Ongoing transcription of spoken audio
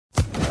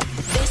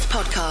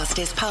podcast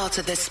is part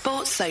of the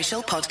Sports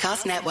Social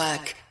Podcast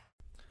Network.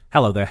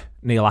 Hello there,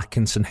 Neil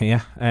Atkinson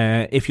here.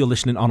 If you're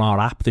listening on our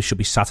app, this should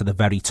be sat at the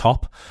very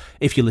top.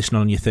 If you're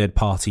listening on your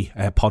third-party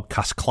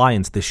podcast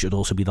client, this should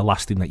also be the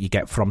last thing that you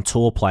get from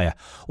Tour Player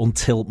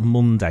until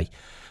Monday.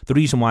 The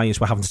reason why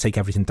is we're having to take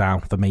everything down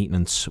for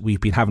maintenance.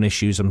 We've been having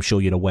issues, I'm sure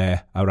you're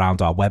aware,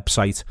 around our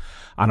website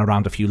and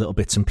around a few little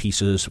bits and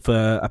pieces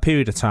for a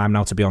period of time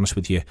now, to be honest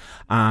with you.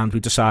 And we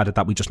decided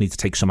that we just need to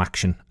take some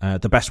action.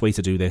 The best way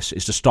to do this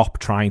is to stop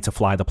trying to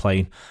fly the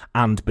plane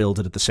and build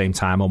it at the same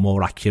time, or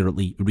more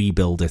accurately,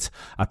 rebuild it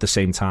at the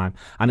same time.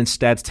 And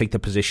instead take the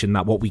position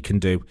that what we can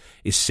do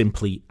is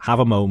simply have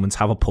a moment,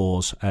 have a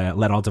pause,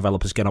 let our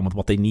developers get on with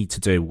what they need to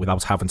do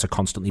without having to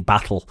constantly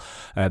battle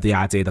the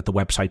idea that the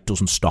website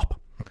doesn't stop.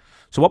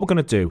 So what we're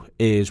going to do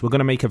is we're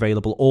going to make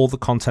available all the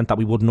content that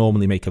we would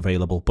normally make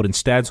available, but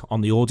instead on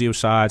the audio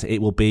side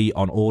it will be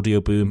on Audio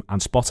Boom and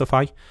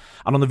Spotify,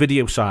 and on the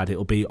video side it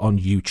will be on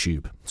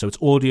YouTube. So it's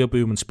Audio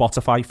Boom and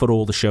Spotify for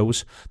all the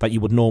shows that you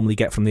would normally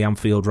get from the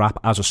Anfield Wrap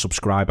as a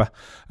subscriber,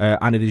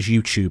 and it is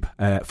YouTube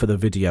for the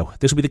video.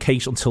 This will be the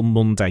case until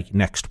Monday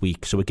next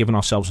week, so we're giving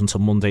ourselves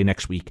until Monday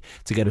next week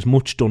to get as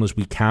much done as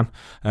we can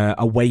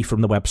away from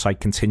the website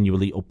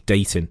continually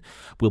updating.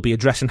 We'll be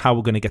addressing how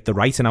we're going to get the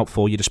writing out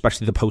for you,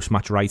 especially the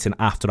post-match writing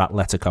after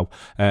Atletico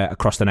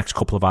across the next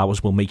couple of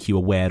hours. We'll make you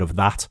aware of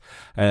that,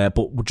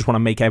 but we just want to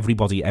make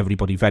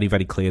everybody very,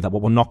 very clear that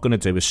what we're not going to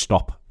do is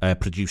stop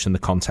producing the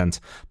content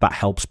that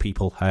helps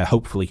people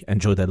hopefully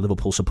enjoy their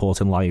Liverpool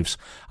supporting lives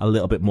a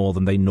little bit more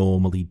than they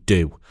normally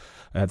do.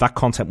 That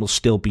content will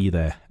still be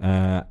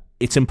there.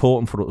 It's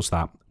important for us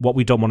that what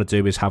we don't want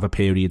to do is have a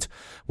period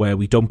where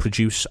we don't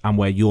produce and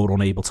where you're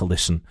unable to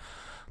listen.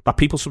 That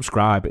people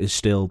subscribe is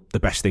still the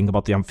best thing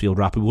about the Anfield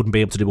Wrap. We wouldn't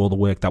be able to do all the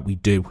work that we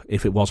do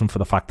if it wasn't for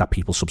the fact that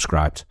people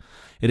subscribed.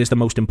 It is the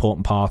most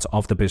important part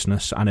of the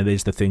business, and it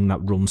is the thing that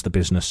runs the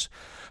business.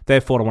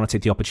 Therefore, I want to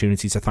take the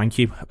opportunity to thank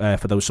you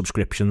for those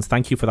subscriptions.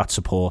 Thank you for that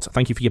support.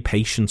 Thank you for your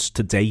patience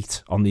to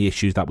date on the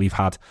issues that we've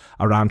had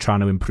around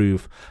trying to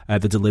improve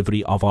the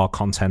delivery of our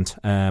content.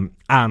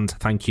 And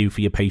thank you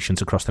for your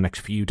patience across the next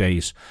few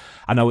days.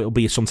 I know it'll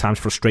be sometimes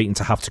frustrating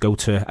to have to go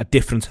to a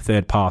different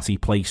third-party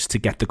place to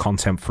get the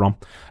content from.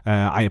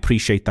 I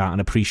appreciate that,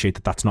 and appreciate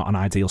that that's not an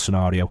ideal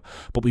scenario.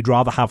 But we'd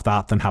rather have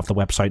that than have the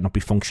website not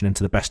be functioning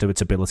to the best of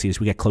its ability as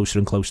we get closer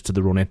and closer to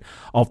the running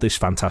of this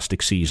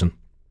fantastic season.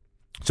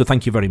 So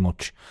thank you very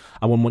much.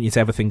 I wouldn't want you to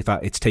ever think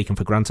that it's taken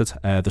for granted,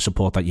 the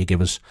support that you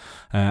give us.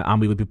 And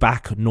we will be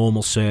back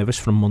normal service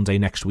from Monday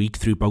next week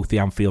through both the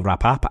Anfield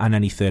Wrap app and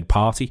any third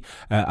party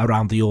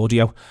around the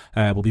audio.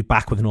 We'll be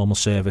back with normal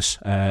service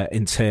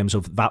in terms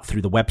of that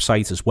through the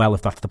website as well,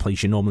 if that's the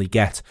place you normally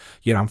get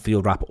your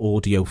Anfield Wrap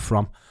audio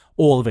from.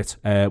 All of it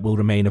will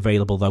remain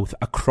available, though,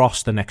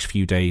 across the next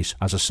few days,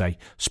 as I say.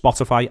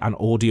 Spotify and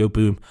Audio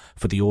Boom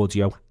for the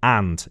audio,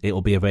 and it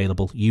will be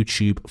available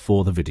YouTube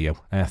for the video.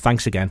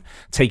 Thanks again.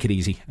 Take it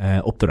easy.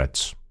 Up the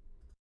Reds.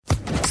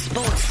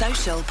 Sports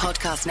Social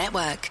Podcast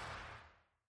Network.